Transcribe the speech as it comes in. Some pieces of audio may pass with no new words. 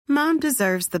Mom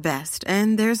deserves the best,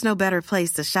 and there's no better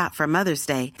place to shop for Mother's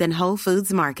Day than Whole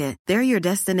Foods Market. They're your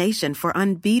destination for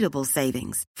unbeatable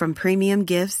savings, from premium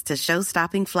gifts to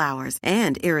show-stopping flowers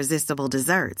and irresistible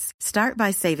desserts. Start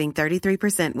by saving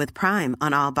 33% with Prime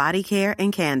on all body care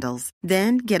and candles.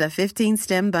 Then get a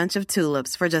 15-stem bunch of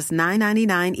tulips for just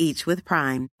 $9.99 each with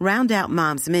Prime. Round out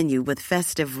Mom's menu with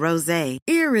festive rosé,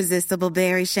 irresistible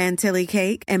berry chantilly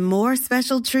cake, and more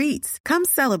special treats. Come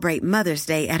celebrate Mother's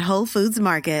Day at Whole Foods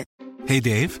Market. Hey,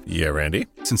 Dave. Yeah, Randy.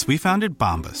 Since we founded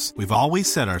Bombas, we've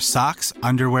always said our socks,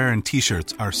 underwear, and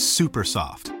T-shirts are super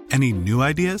soft. Any new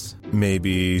ideas?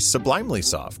 Maybe sublimely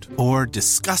soft. Or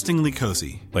disgustingly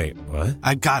cozy. Wait, what?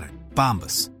 I got it.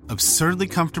 Bombas. Absurdly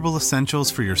comfortable essentials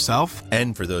for yourself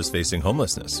and for those facing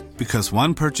homelessness. Because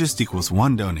one purchased equals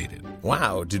one donated.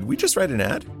 Wow, did we just write an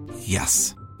ad?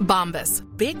 Yes. Bombas.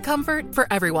 Big comfort for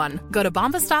everyone. Go to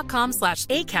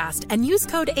bombas.com/ACAST and use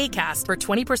code ACAST for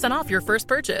 20% off your first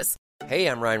purchase. Hey,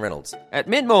 I'm Ryan Reynolds. At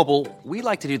Mint Mobile, we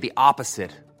like to do the opposite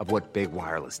of what Big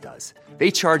Wireless does. They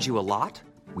charge you a lot,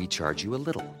 we charge you a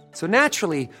little. So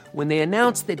naturally, when they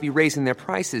announced they'd be raising their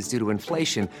prices due to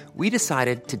inflation, we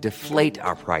decided to deflate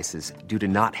our prices due to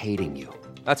not hating you.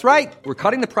 That's right. We're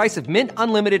cutting the price of Mint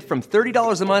Unlimited from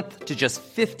 $30 a month to just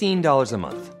 $15 a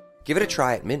month. Give it a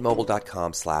try at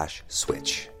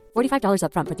mintmobile.com/switch. $45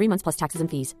 up front for 3 months plus taxes and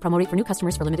fees. Promo rate for new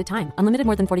customers for limited time. Unlimited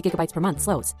more than 40 gigabytes per month.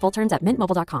 Slows full terms at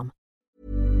mintmobile.com.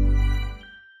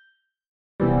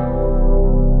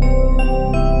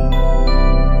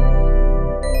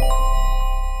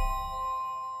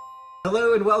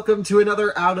 Hello and welcome to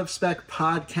another Out of Spec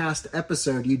podcast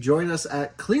episode. You join us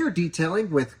at Clear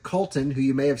Detailing with Colton, who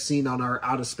you may have seen on our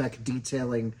Out of Spec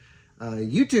Detailing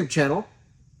YouTube channel.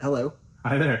 Hello.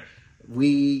 Hi there.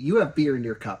 You have beer in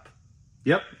your cup.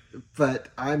 Yep. But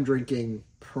I'm drinking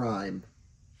Prime.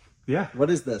 Yeah.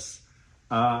 What is this?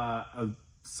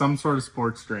 Some sort of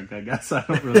sports drink, I guess. I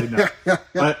don't really know.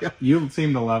 But you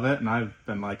seem to love it, and I've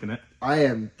been liking it. I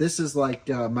am. This is like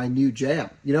my new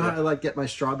jam. You know how I like get my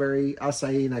strawberry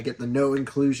acai and I get the no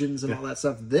inclusions and all that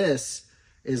stuff? This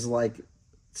is like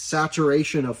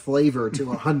saturation of flavor to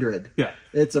 100. Yeah.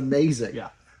 It's amazing. Yeah.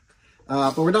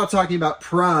 But we're not talking about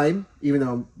Prime, even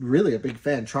though I'm really a big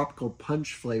fan. Tropical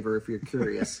punch flavor, if you're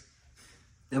curious.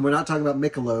 And we're not talking about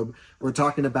Michelob. We're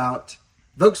talking about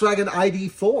Volkswagen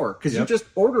ID4, because you just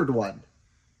ordered one.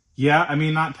 Yeah, I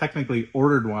mean, not technically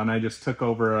ordered one. I just took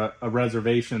over a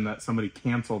reservation that somebody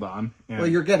canceled on. And well,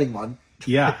 you're getting one.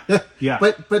 Yeah, yeah.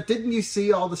 But didn't you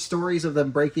see all the stories of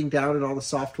them breaking down and all the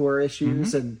software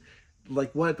issues? And,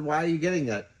 like, what? Why are you getting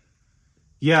it?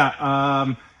 Yeah,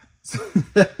 I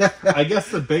guess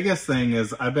the biggest thing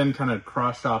is I've been kind of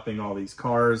cross-shopping all these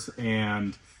cars,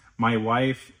 and my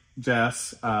wife,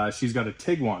 Jess, she's got a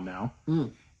Tiguan now.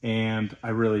 And I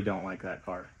really don't like that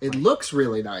car. It looks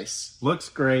really nice. Looks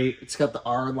great. It's got the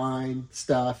R-Line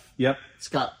stuff. Yep. It's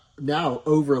got now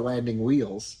overlanding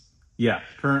wheels. Yeah.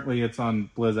 Currently it's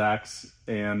on BlizzAx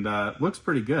and looks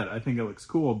pretty good. I think it looks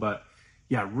cool. But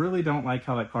yeah, really don't like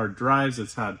how that car drives.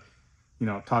 It's had,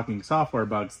 talking software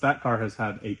bugs. That car has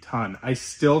had a ton. I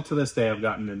still, to this day, have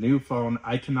gotten a new phone.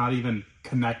 I cannot even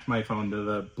connect my phone to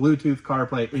the Bluetooth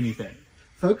CarPlay, anything.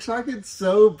 Volkswagen's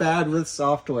so bad with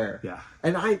software. Yeah.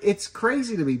 And it's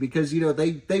crazy to me because,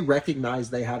 they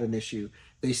recognized they had an issue.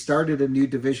 They started a new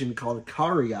division called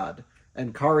Cariad.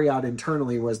 And Cariad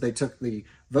internally was they took the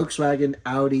Volkswagen,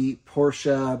 Audi,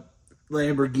 Porsche,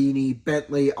 Lamborghini,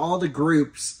 Bentley, all the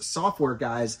groups, software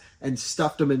guys, and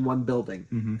stuffed them in one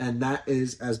building. And that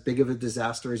is as big of a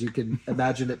disaster as you can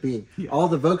imagine it being. Yeah. All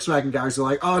the Volkswagen guys are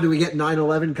like, oh, do we get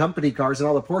 911 company cars? And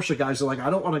all the Porsche guys are like,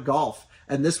 I don't want to golf.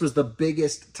 And this was the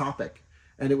biggest topic.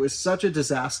 And it was such a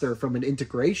disaster from an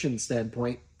integration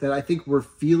standpoint that I think we're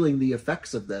feeling the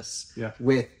effects of this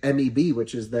with MEB,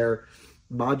 which is their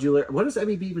modular. What does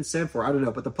MEB even stand for? I don't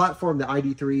know. But the platform, the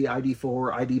ID3,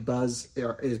 ID4, ID Buzz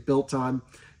is built on,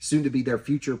 soon to be their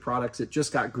future products. It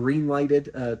just got green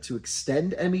lighted to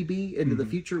extend MEB into the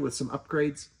future with some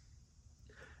upgrades.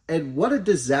 And what a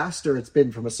disaster it's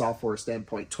been from a software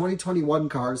standpoint. 2021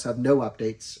 cars have no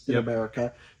updates in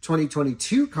America.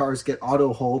 2022 cars get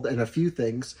auto hold and a few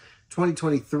things.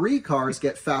 2023 cars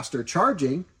get faster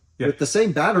charging with the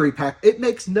same battery pack. It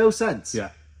makes no sense.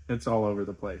 Yeah, it's all over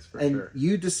the place for and sure. And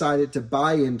you decided to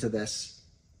buy into this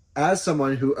as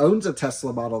someone who owns a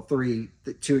Tesla Model 3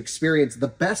 to experience the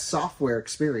best software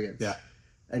experience. Yeah.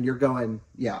 And you're going,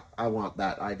 I want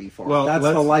that ID4. Well, that's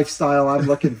the lifestyle I'm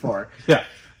looking for. Yeah.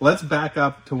 Let's back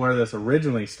up to where this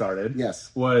originally started.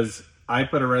 Yes. Was I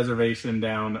put a reservation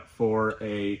down for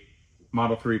a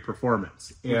Model 3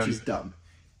 Performance. Which is dumb.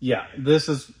 Yeah. This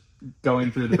is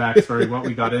going through the backstory, what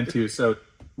we got into. So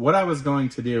what I was going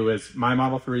to do is my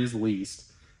Model 3 is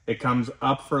leased. It comes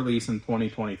up for lease in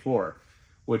 2024,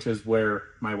 which is where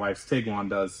my wife's Tiguan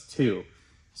does too.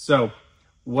 So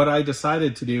what I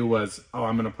decided to do was,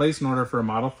 I'm going to place an order for a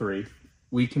Model 3.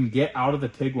 We can get out of the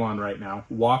Tiguan right now,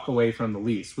 walk away from the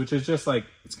lease, which is just like,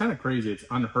 it's kind of crazy. It's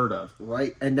unheard of.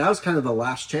 Right. And now's kind of the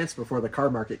last chance before the car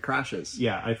market crashes.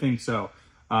 Yeah, I think so.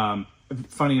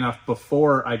 Funny enough,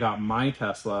 before I got my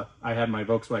Tesla, I had my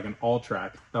Volkswagen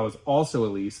Alltrack. That was also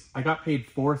a lease. I got paid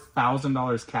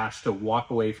 $4,000 cash to walk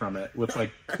away from it with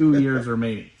like 2 years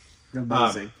remaining.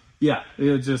 Amazing. Yeah, it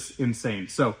was just insane.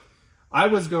 So I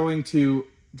was going to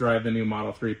drive the new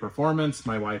Model 3 Performance.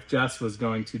 My wife Jess was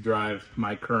going to drive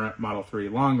my current Model 3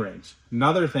 Long Range.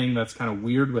 Another thing that's kind of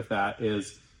weird with that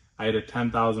is I had a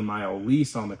 10,000 mile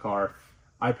lease on the car.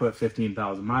 I put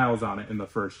 15,000 miles on it in the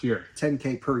first year.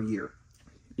 10K per year.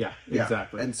 Yeah,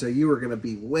 exactly. And so you were going to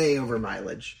be way over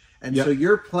mileage. And so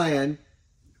your plan,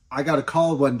 I got a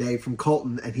call one day from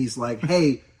Colton and he's like,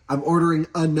 hey, I'm ordering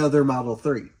another Model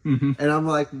 3. And I'm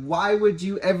like, why would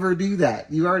you ever do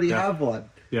that? You already have one.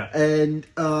 Yeah. And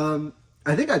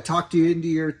I think I talked you into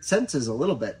your senses a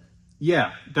little bit.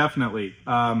 Yeah, definitely.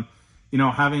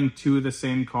 Having two of the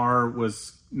same car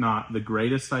was not the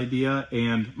greatest idea.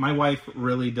 And my wife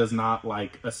really does not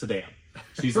like a sedan.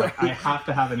 She's like, I have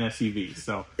to have an SUV.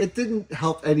 So it didn't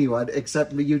help anyone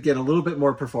except you'd get a little bit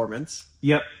more performance.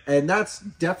 Yep. And that's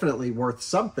definitely worth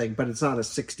something, but it's not a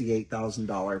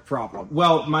 $68,000 problem.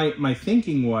 Well, my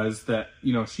thinking was that,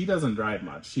 she doesn't drive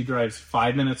much. She drives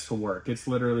 5 minutes to work. It's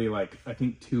literally like, I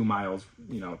think 2 miles,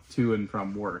 to and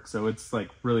from work. So it's like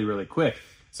really, really quick.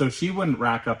 So she wouldn't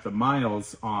rack up the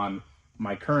miles on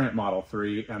my current Model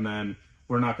 3. And then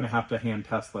we're not going to have to hand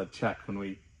Tesla a check when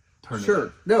we turn it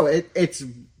in. No, it's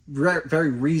very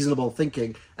reasonable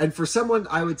thinking. And for someone,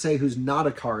 I would say, who's not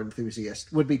a car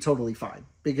enthusiast, would be totally fine.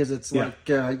 Because it's like,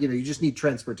 you just need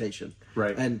transportation.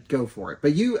 Right. And go for it.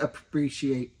 But you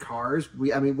appreciate cars.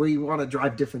 We want to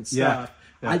drive different stuff.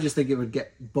 Yeah. I just think it would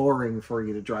get boring for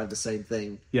you to drive the same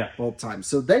thing both times.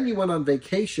 So then you went on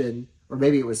vacation, or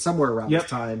maybe it was somewhere around this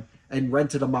time, and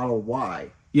rented a Model Y.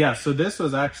 Yeah, so this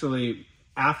was actually...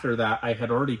 After that, I had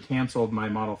already canceled my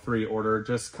Model 3 order,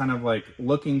 just kind of like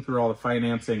looking through all the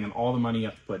financing and all the money you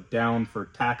have to put down for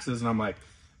taxes. And I'm like,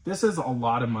 this is a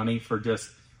lot of money for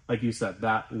just, like you said,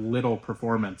 that little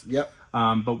performance. Yep.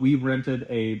 But we rented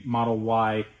a Model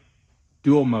Y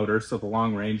dual motor, so the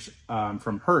Long Range,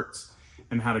 from Hertz,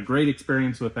 and had a great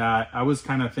experience with that. I was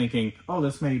kind of thinking,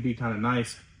 this may be kind of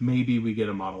nice. Maybe we get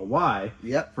a Model Y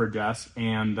for Jess.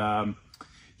 And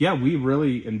we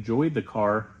really enjoyed the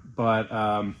car. But,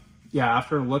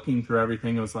 after looking through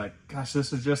everything, it was like, gosh,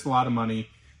 this is just a lot of money.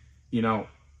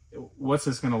 What's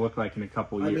this going to look like in a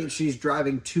couple years? I mean, she's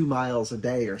driving 2 miles a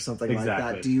day or something like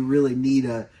that. Do you really need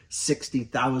a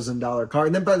 $60,000 car?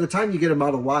 And then by the time you get a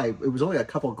Model Y, it was only a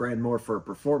couple grand more for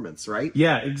performance, right?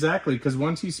 Yeah, exactly. Because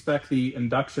once you spec the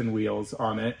induction wheels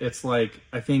on it, it's like,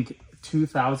 I think...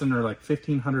 2,000 or like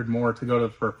 1,500 more to go to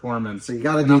the performance. So you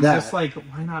got to do that. Just like,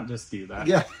 why not just do that?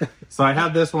 Yeah. So I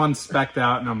had this one spec'd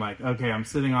out, and I'm like, okay, I'm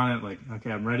sitting on it, like, okay,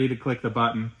 I'm ready to click the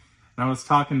button. And I was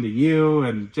talking to you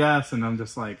and Jess, and I'm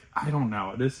just like, I don't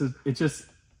know. It just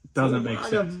doesn't make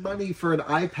sense. A lot of money for an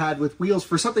iPad with wheels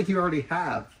for something you already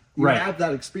have. You have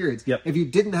that experience. Yep. If you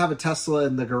didn't have a Tesla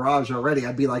in the garage already,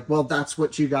 I'd be like, well, that's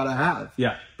what you got to have.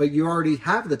 Yeah. But you already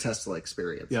have the Tesla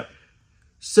experience. Yep.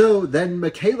 So then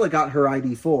Michaela got her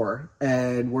ID4,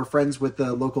 and we're friends with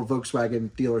the local Volkswagen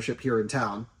dealership here in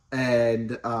town.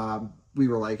 And we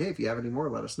were like, hey, if you have any more,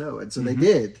 let us know. And so they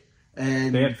did.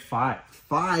 And they had 5.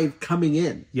 5 coming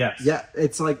in. Yes. Yeah.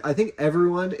 It's like, I think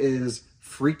everyone is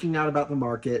freaking out about the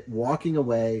market, walking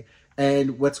away.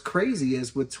 And what's crazy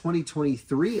is with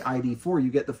 2023 ID4,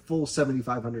 you get the full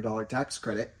 $7,500 tax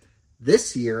credit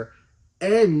this year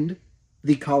and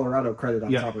the Colorado credit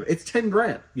on top of it. It's 10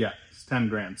 grand. Yeah. 10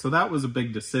 grand. So that was a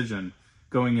big decision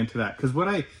going into that. Because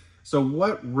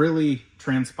what really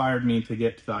transpired me to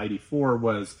get to the ID4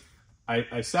 was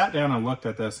I sat down and looked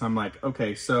at this. And I'm like,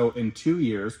 okay, so in 2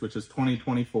 years, which is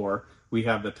 2024, we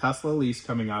have the Tesla lease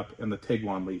coming up and the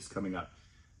Tiguan lease coming up.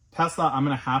 Tesla, I'm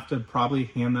going to have to probably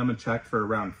hand them a check for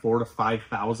around $4,000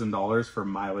 to $5,000 for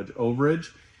mileage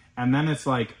overage. And then it's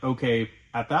like, okay,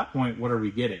 at that point, what are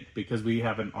we getting? Because we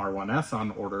have an R1S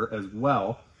on order as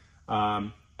well.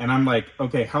 And I'm like,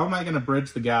 okay, how am I going to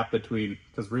bridge the gap between,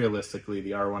 because realistically,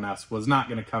 the R1S was not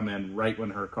going to come in right when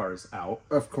her car's out.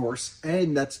 Of course.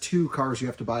 And that's 2 cars you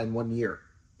have to buy in 1 year.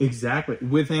 Exactly.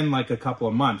 Within like a couple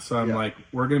of months. So I'm like,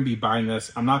 we're going to be buying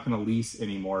this. I'm not going to lease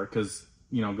anymore because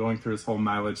going through this whole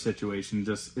mileage situation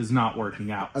just is not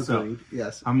working out. Agreed. So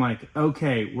yes. I'm like,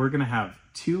 okay, we're going to have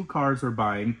 2 cars we're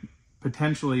buying,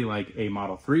 potentially like a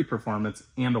Model 3 Performance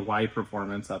and a Y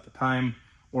Performance at the time,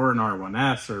 or an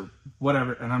R1S or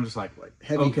whatever. And I'm just like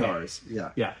heavy cars.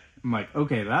 Yeah. Yeah. I'm like,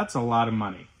 okay, that's a lot of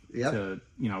money to,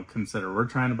 consider. We're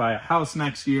trying to buy a house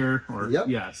next year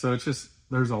so it's just,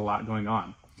 there's a lot going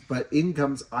on. But in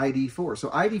comes ID4. So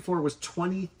ID4 was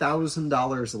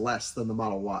 $20,000 less than the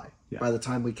Model Y by the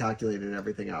time we calculated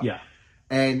everything out. Yeah.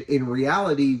 And in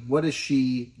reality, what is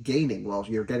she gaining? Well,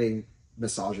 you're getting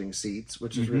massaging seats,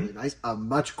 which is really nice. A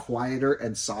much quieter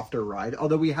and softer ride.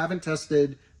 Although we haven't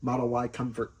tested Model Y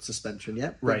comfort suspension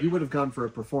yet. But right. You would have gone for a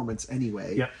Performance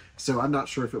anyway. Yep. So I'm not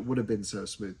sure if it would have been so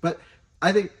smooth. But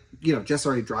I think, Jess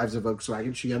already drives a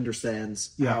Volkswagen. She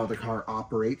understands how the car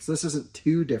operates. This isn't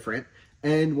too different.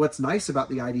 And what's nice about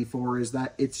the ID4 is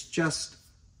that it's just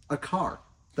a car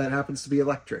that happens to be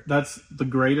electric. That's the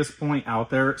greatest point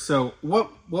out there. So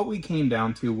what we came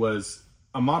down to was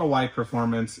a Model Y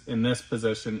Performance in this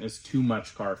position is too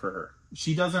much car for her.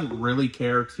 She doesn't really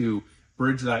care to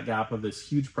bridge that gap of this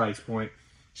huge price point.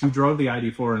 She drove the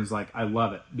ID4 and is like, I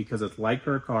love it because it's like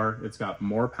her car. It's got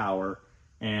more power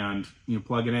and you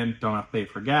plug it in, don't have to pay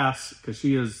for gas, because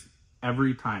she is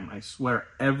every time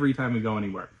we go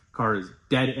anywhere, car is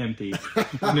dead empty.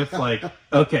 And it's like,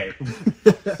 okay.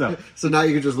 So now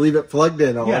you can just leave it plugged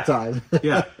in all the time.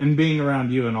 Yeah. And being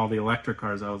around you and all the electric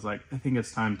cars, I was like, I think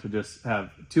it's time to just have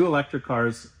 2 electric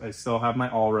cars. I still have my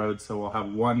all-road, so we'll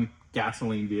have 1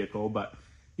 gasoline vehicle. But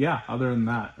yeah, other than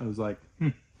that, I was like,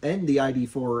 And the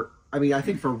ID4, I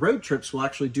think for road trips will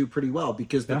actually do pretty well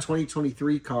because the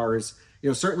 2023 cars,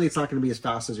 certainly it's not going to be as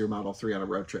fast as your Model 3 on a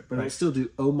road trip, but it'll still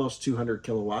do almost 200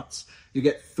 kilowatts. You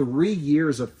get 3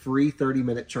 years of free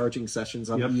 30-minute charging sessions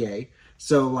on EA.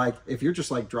 So, if you're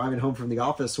just, driving home from the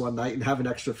office one night and have an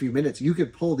extra few minutes, you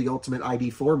could pull the ultimate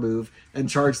ID4 move and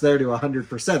charge there to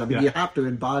 100%. You have to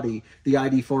embody the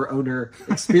ID4 owner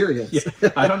experience.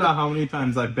 I don't know how many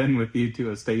times I've been with you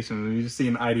to a station and you just see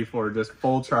an ID4 just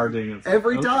full charging.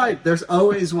 Every time. There's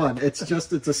always one. It's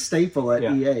a staple at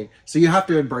EA. So you have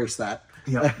to embrace that.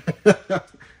 Yeah.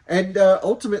 And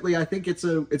ultimately, I think it's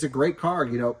a great car.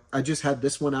 I just had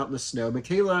this one out in the snow.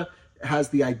 Michaela has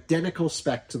the identical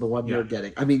spec to the one you're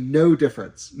getting. No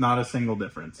difference. Not a single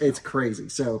difference. It's crazy.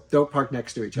 So don't park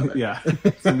next to each other.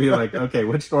 It's going to be like, okay,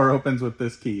 which door opens with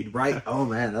this key? Right. Oh,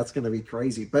 man, that's going to be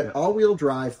crazy. But all-wheel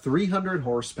drive, 300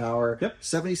 horsepower,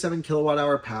 77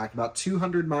 kilowatt-hour pack, about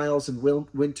 200 miles in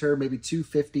winter, maybe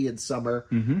 250 in summer.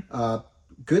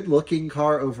 Good-looking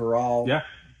car overall. Yeah.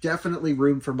 Definitely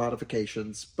room for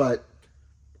modifications, but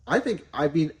I pitched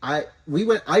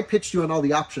you on all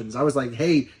the options. I was like,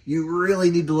 hey, you really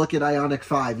need to look at Ioniq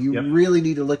 5. You really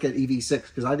need to look at EV6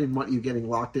 because I didn't want you getting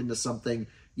locked into something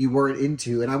you weren't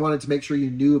into. And I wanted to make sure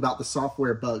you knew about the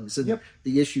software bugs and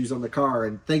the issues on the car.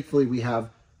 And thankfully we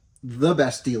have the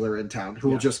best dealer in town who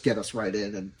will just get us right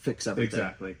in and fix everything.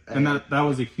 Exactly. And that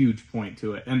was a huge point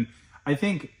to it. And I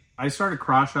think I started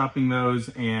cross-shopping those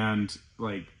and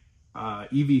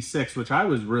EV6, which I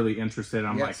was really interested in.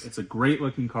 I'm like, it's a great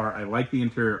looking car. I like the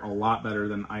interior a lot better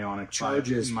than Ioniq 5.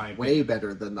 Charges way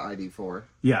better than the ID4.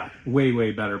 Yeah, way,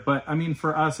 way better. But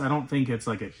for us, I don't think it's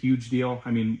a huge deal.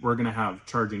 We're going to have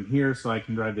charging here so I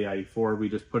can drive the ID4. We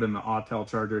just put in the Autel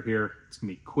charger here. It's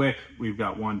going to be quick. We've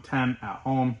got 110 at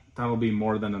home. That'll be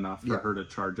more than enough for her to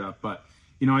charge up. But,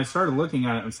 I started looking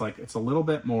at it and it's a little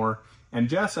bit more. And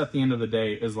Jess, at the end of the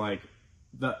day, is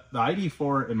the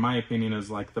ID4, in my opinion, is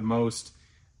the most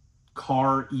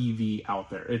car EV out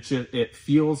there. It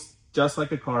feels just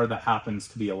like a car that happens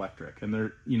to be electric, and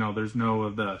there's no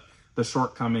of the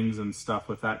shortcomings and stuff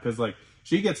with that, because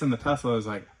she gets in the Tesla is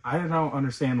I don't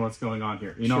understand what's going on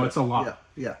here. It's a lot.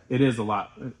 Yeah. It is a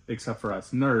lot, except for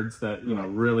us nerds that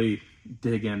really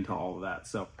dig into all of that.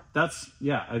 So that's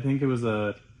I think it was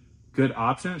a good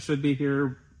option. It should be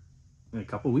here in a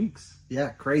couple weeks. Yeah,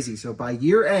 crazy. So by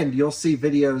year end, you'll see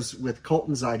videos with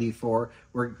Colton's ID4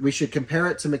 where we should compare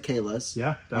it to Michaela's.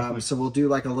 Yeah, definitely. So we'll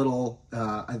do a little,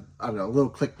 a little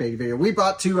clickbait video. We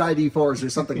bought 2 ID4s or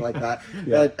something like that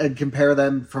and compare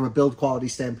them from a build quality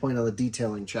standpoint on the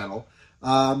detailing channel.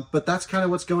 But that's kind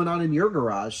of what's going on in your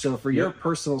garage. So for your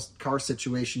personal car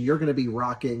situation, you're going to be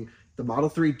rocking the Model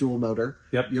 3 dual motor.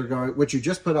 Yep. Which you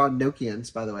just put on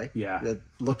Nokians, by the way. Yeah. It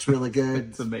looks really good.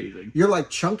 It's amazing. You're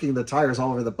chunking the tires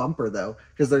all over the bumper though,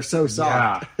 because they're so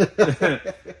soft.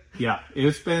 Yeah.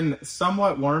 It's been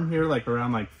somewhat warm here,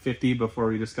 around 50 before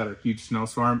we just got a huge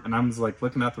snowstorm. And I'm just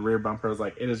looking at the rear bumper. I was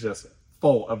it is just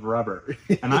full of rubber.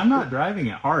 And I'm not driving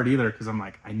it hard either, because I'm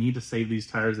I need to save these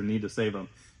tires and need to save them,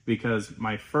 because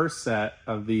my first set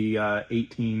of the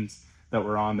 18s that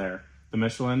were on there. The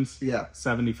Michelins, Yeah.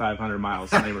 7,500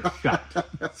 miles, and they were shot.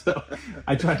 So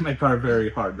I drive my car very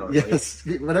hard normally. Yes,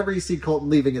 whenever you see Colton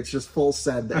leaving, it's just full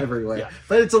send everywhere. Yeah.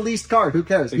 But it's a leased car. Who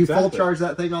cares? You full Exactly. charge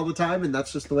that thing all the time, and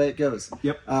that's just the way it goes.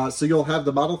 Yep. So you'll have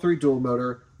the Model 3 dual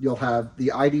motor. You'll have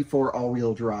the ID4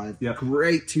 all-wheel drive. Yep.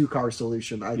 Great two-car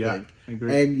solution, I Yeah, think. I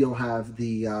agree. And you'll have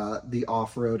the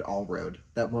off-road all-road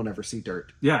that won't ever see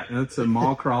dirt. Yeah, and it's a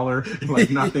mall crawler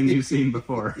like nothing you've seen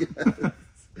before.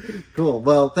 Cool.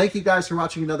 Well, thank you guys for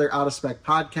watching another Out of Spec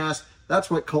podcast. That's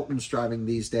what Colton's driving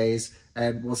these days,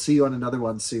 and we'll see you on another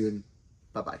one soon.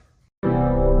 Bye-bye.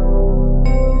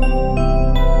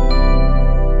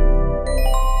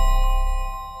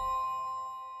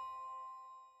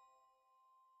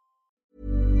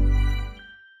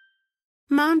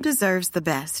 Mom deserves the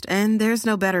best, and there's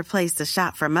no better place to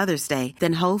shop for Mother's Day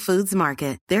than Whole Foods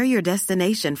Market. They're your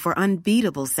destination for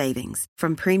unbeatable savings,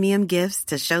 from premium gifts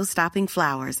to show-stopping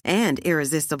flowers and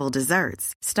irresistible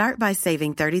desserts. Start by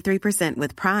saving 33%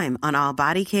 with Prime on all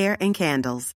body care and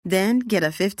candles. Then get a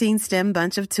 15-stem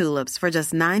bunch of tulips for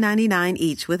just $9.99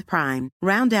 each with Prime.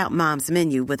 Round out Mom's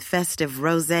menu with festive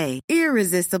rosé,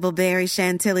 irresistible berry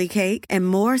chantilly cake, and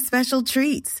more special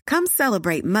treats. Come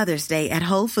celebrate Mother's Day at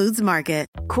Whole Foods Market.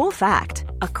 Cool fact,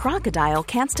 a crocodile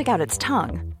can't stick out its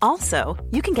tongue. Also,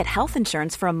 you can get health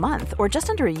insurance for a month or just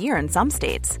under a year in some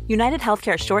states. United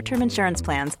Healthcare short-term insurance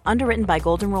plans, underwritten by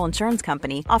Golden Rule Insurance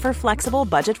Company, offer flexible,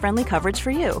 budget-friendly coverage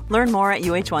for you. Learn more at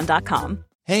UH1.com.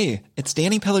 Hey, it's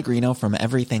Danny Pellegrino from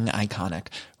Everything Iconic.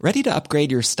 Ready to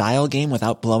upgrade your style game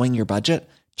without blowing your budget?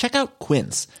 Check out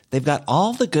Quince. They've got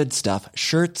all the good stuff,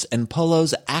 shirts and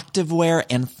polos, activewear,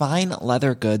 and fine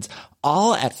leather goods,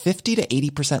 all at 50 to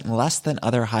 80% less than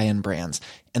other high-end brands.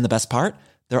 And the best part?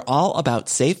 They're all about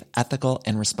safe, ethical,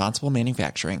 and responsible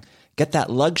manufacturing. Get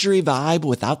that luxury vibe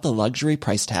without the luxury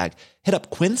price tag. Hit up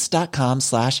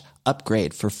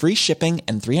quince.com/upgrade for free shipping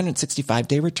and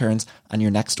 365-day returns on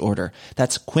your next order.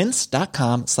 That's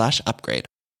quince.com/upgrade.